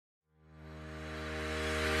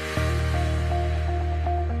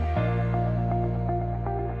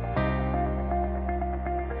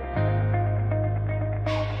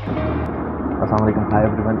Assalamualaikum. Hi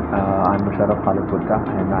everyone. I'm Musharraf Khalid Gupta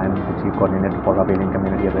and I'm the Chief Coordinator for our Alien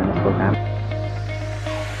Community Awareness Program.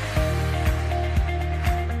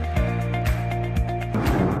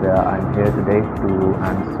 And I'm here today to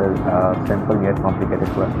answer a simple yet complicated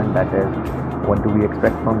question, that is, what do we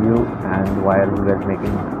expect from you and why are you guys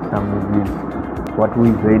making some movies? What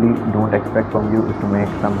we really don't expect from you is to make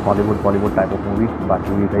some Bollywood type of movie, but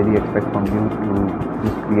we really expect from you to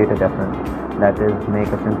just create a difference. That is,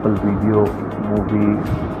 make a simple video, movie,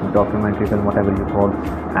 documentary film, whatever you call,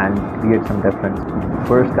 and create some difference.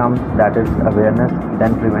 First comes, that is, awareness,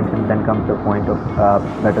 then prevention, then comes the point of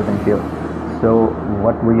better than cure. So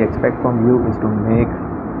what we expect from you is to make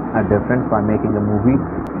a difference by making a movie,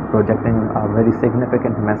 projecting a very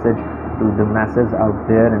significant message to the masses out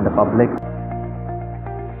there in the public.